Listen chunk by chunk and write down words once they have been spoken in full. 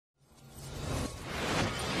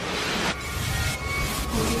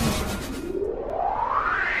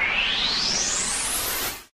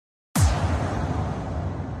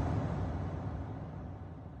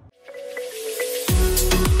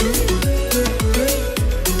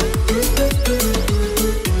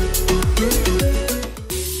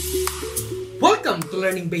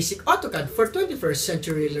Basic AutoCAD for 21st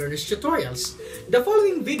Century Learners tutorials. The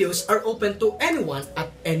following videos are open to anyone at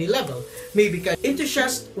any level, maybe CAD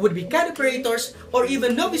enthusiasts, would-be CAD operators, or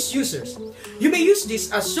even novice users. You may use this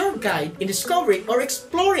as your guide in discovering or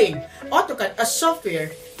exploring AutoCAD as software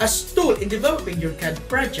as tool in developing your CAD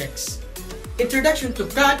projects. Introduction to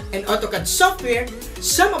CAD and AutoCAD software,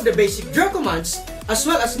 some of the basic draw commands, as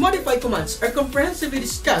well as modify commands are comprehensively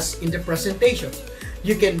discussed in the presentation.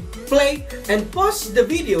 You can play and pause the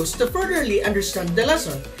videos to furtherly understand the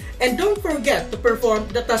lesson. And don't forget to perform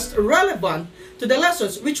the tasks relevant to the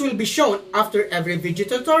lessons which will be shown after every video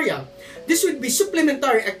tutorial. This would be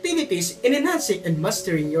supplementary activities in enhancing and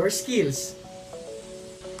mastering your skills.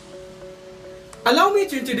 Allow me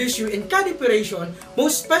to introduce you in CAD operation,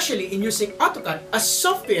 most especially in using AutoCAD as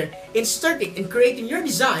software in starting and creating your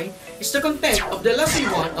design, is the content of the lesson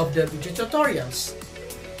 1 of the video tutorials.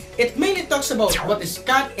 It mainly talks about what is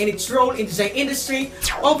CAD and its role in the design industry,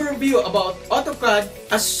 overview about AutoCAD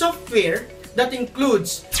as software that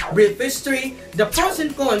includes brief history, the pros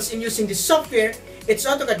and cons in using this software, its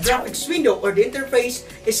AutoCAD graphics window or the interface,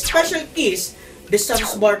 its special keys, the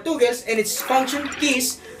status bar toggles and its function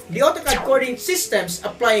keys, the AutoCAD coordinate systems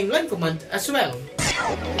applying line command as well.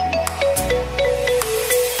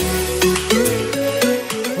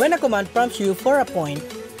 When a command prompts you for a point,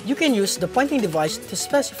 you can use the pointing device to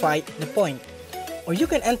specify the point, or you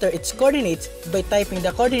can enter its coordinates by typing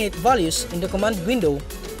the coordinate values in the command window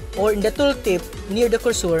or in the tooltip near the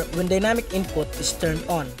cursor when dynamic input is turned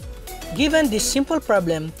on. Given this simple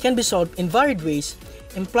problem can be solved in varied ways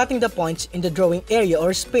in plotting the points in the drawing area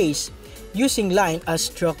or space using line as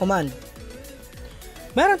draw command.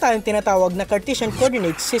 Meron tayong tinatawag na Cartesian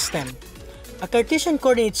coordinate system. A Cartesian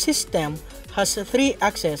coordinate system has 3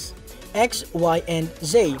 axes, X, Y, and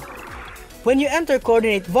Z. When you enter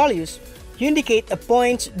coordinate values, you indicate a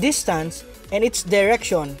point's distance and its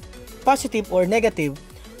direction, positive or negative,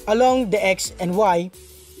 along the X and Y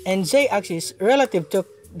and Z axis relative to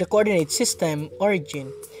the coordinate system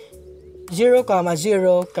origin, 0,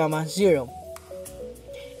 0, 0.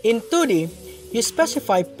 In 2D, you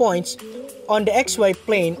specify points on the XY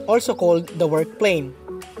plane, also called the work plane.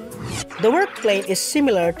 The work plane is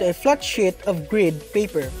similar to a flat sheet of grid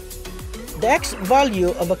paper. The X value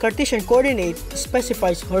of a Cartesian coordinate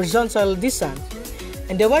specifies horizontal distance,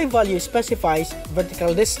 and the Y value specifies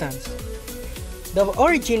vertical distance. The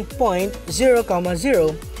origin point 0,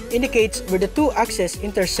 0 indicates where the two axes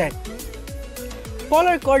intersect.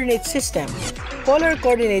 Polar coordinate system. Polar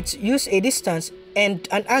coordinates use a distance and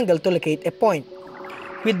an angle to locate a point.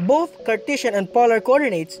 With both Cartesian and polar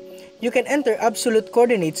coordinates, you can enter absolute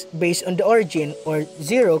coordinates based on the origin or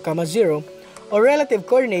 0, 0, or relative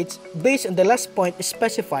coordinates based on the last point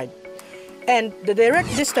specified, and the direct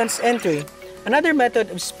distance entry, another method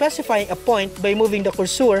of specifying a point by moving the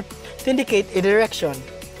cursor to indicate a direction,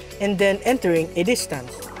 and then entering a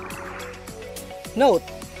distance. Note,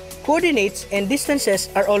 coordinates and distances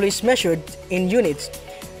are always measured in units,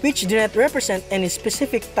 which do not represent any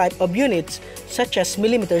specific type of units such as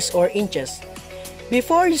millimeters or inches.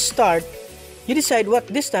 Before you start, you decide what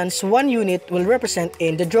distance one unit will represent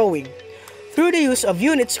in the drawing. Through the use of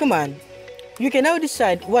units command, you can now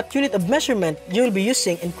decide what unit of measurement you will be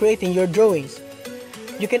using in creating your drawings.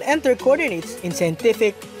 You can enter coordinates in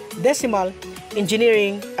scientific, decimal,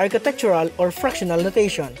 engineering, architectural, or fractional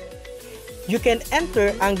notation. You can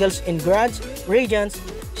enter angles in grads, radians,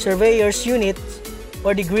 surveyor's units,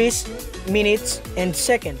 or degrees, minutes, and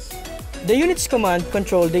seconds. The units command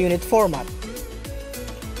control the unit format.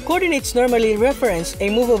 Coordinates normally reference a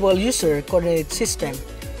movable user coordinate system,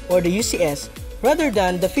 or the UCS, rather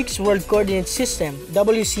than the Fixed World Coordinate System,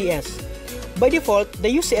 WCS. By default, the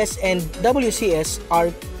UCS and WCS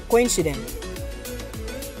are coincident.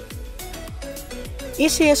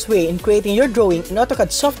 Easiest way in creating your drawing in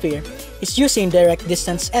AutoCAD software is using direct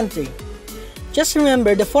distance entry. Just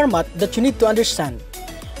remember the format that you need to understand.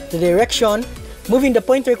 The direction, moving the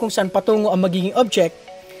pointer kung saan patungo ang magiging object,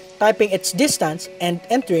 typing its distance, and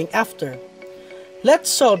entering after. Let's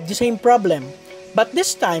solve the same problem. But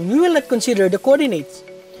this time, we will not consider the coordinates.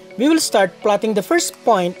 We will start plotting the first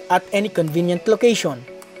point at any convenient location.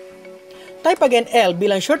 Type again L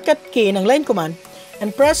bilang shortcut key ng line command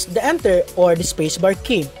and press the enter or the spacebar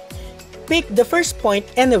key. Pick the first point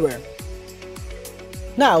anywhere.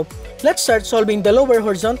 Now, let's start solving the lower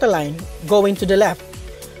horizontal line going to the left.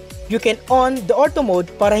 You can on the ortho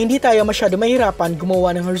mode para hindi tayo masyado mahirapan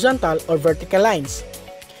gumawa ng horizontal or vertical lines.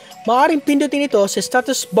 Maaaring pindutin ito sa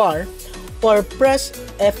status bar or press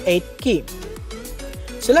F8 key.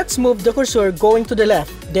 So let's move the cursor going to the left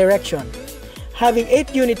direction, having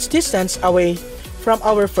 8 units distance away from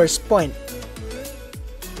our first point.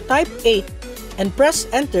 type 8 and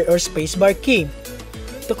press Enter or spacebar key.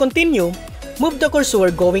 To continue, move the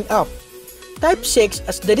cursor going up. Type 6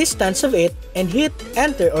 as the distance of it and hit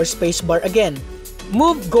Enter or spacebar again.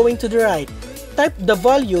 Move going to the right. Type the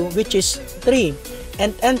value which is 3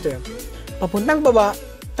 and Enter. Papuntang baba,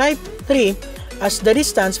 type 3 as the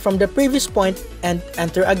distance from the previous point and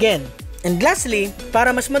Enter again. And lastly,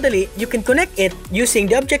 para mas madali, you can connect it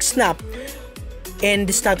using the object snap in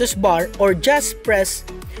the status bar or just press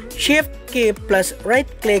Shift key plus right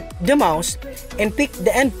click the mouse and pick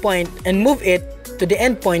the endpoint and move it to the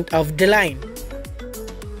endpoint of the line.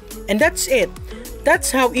 And that's it.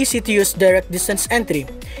 That's how easy to use direct distance entry.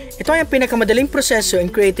 Ito ay ang pinakamadaling proseso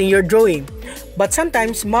in creating your drawing. But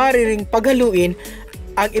sometimes maaari ring paghaluin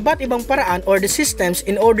ang iba't ibang paraan or the systems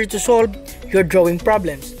in order to solve your drawing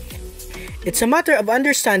problems. It's a matter of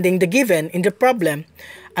understanding the given in the problem,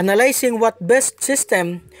 analyzing what best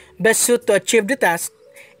system best suit to achieve the task,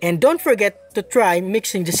 and don't forget to try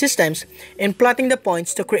mixing the systems and plotting the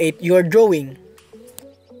points to create your drawing.